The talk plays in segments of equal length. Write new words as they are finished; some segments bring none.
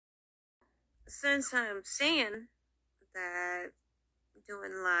since I'm saying that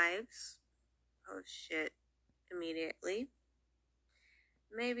doing lives post shit immediately,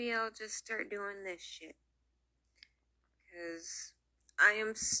 maybe I'll just start doing this shit. Because I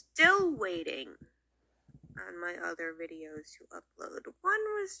am still waiting on my other videos to upload. One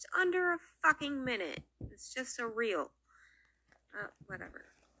was under a fucking minute. It's just a reel.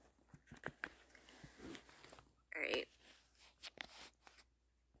 Whatever. Alright.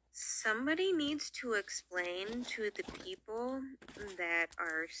 Somebody needs to explain to the people that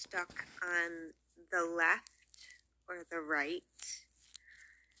are stuck on the left or the right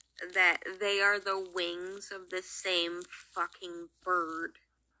that they are the wings of the same fucking bird.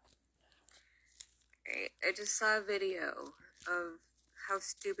 Right? I just saw a video of how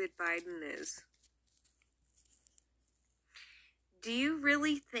stupid Biden is. Do you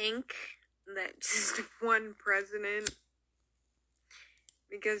really think that just one president,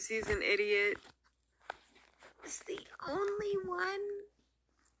 because he's an idiot, is the only one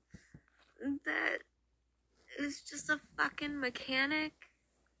that is just a fucking mechanic?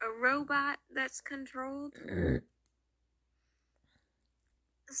 A robot that's controlled?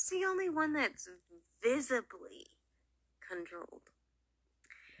 It's the only one that's visibly controlled.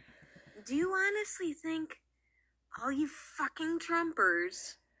 Do you honestly think all you fucking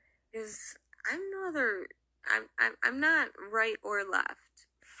Trumpers, is I'm not right or left.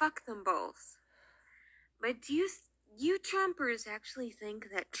 Fuck them both. But do you Trumpers actually think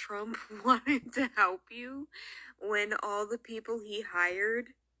that Trump wanted to help you when all the people he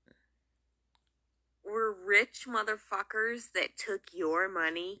hired were rich motherfuckers that took your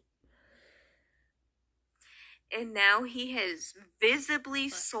money? And now he has visibly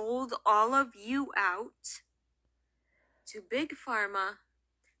sold all of you out to Big Pharma,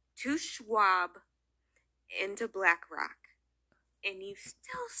 to Schwab, and to BlackRock. And you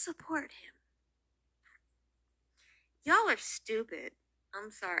still support him. Y'all are stupid.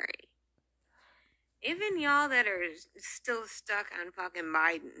 I'm sorry. Even y'all that are still stuck on fucking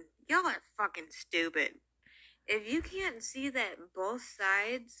Biden, y'all are fucking stupid. If you can't see that both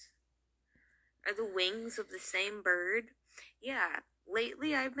sides are the wings of the same bird, yeah,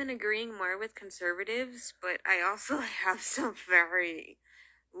 lately I've been agreeing more with conservatives, but I also have some very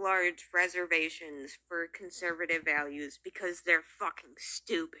large reservations for conservative values because they're fucking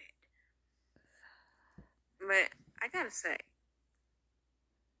stupid. But I gotta say,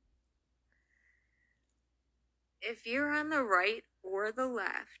 if you're on the right or the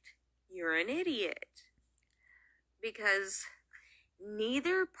left, you're an idiot. Because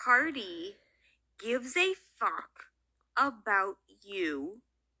neither party gives a fuck about you,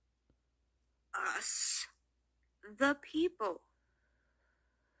 us, the people.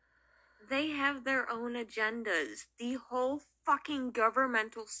 They have their own agendas. The whole fucking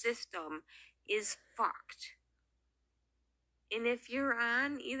governmental system is fucked. And if you're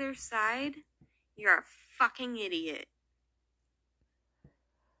on either side, you're a fucking idiot.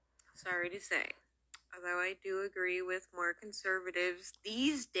 Sorry to say. Although I do agree with more conservatives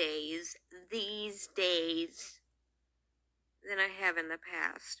these days, than I have in the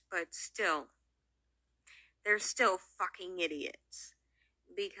past. But still, they're still fucking idiots.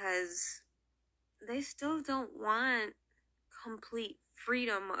 Because they still don't want complete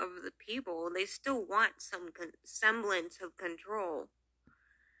freedom of the people. They still want some semblance of control.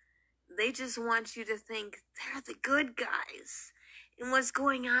 They just want you to think they're the good guys. And what's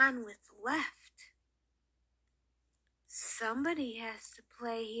going on with the left? Somebody has to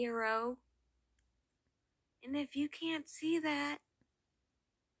play hero. And if you can't see that...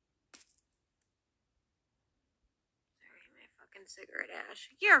 Sorry, my fucking cigarette ash.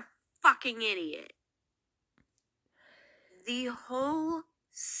 You're a fucking idiot. The whole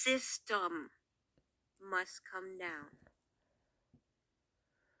system must come down.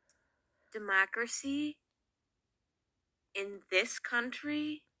 Democracy in this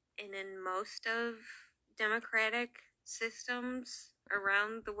country and in most of democratic systems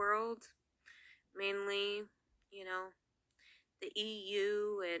around the world, mainly, the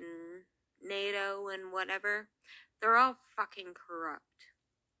EU and NATO and whatever, they're all fucking corrupt.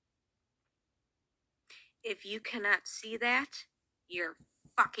 If you cannot see that, you're a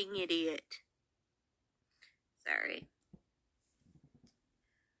fucking idiot. Sorry.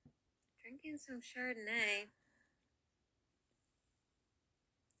 Drinking some Chardonnay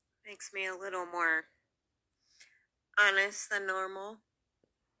makes me a little more honest than normal.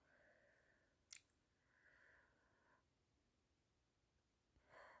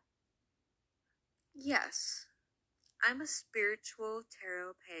 Yes, I'm a spiritual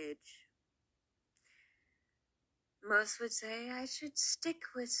tarot page. Most would say I should stick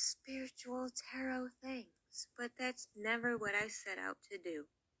with spiritual tarot things, but that's never what I set out to do.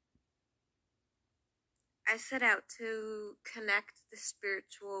 I set out to connect the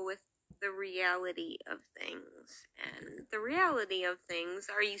spiritual with the reality of things. And the reality of things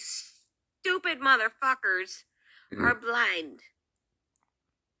are you stupid motherfuckers are blind.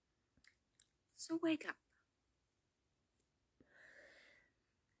 So wake up.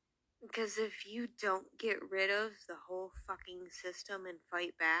 Because if you don't get rid of the whole fucking system and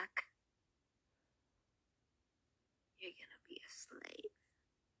fight back, you're gonna be a slave.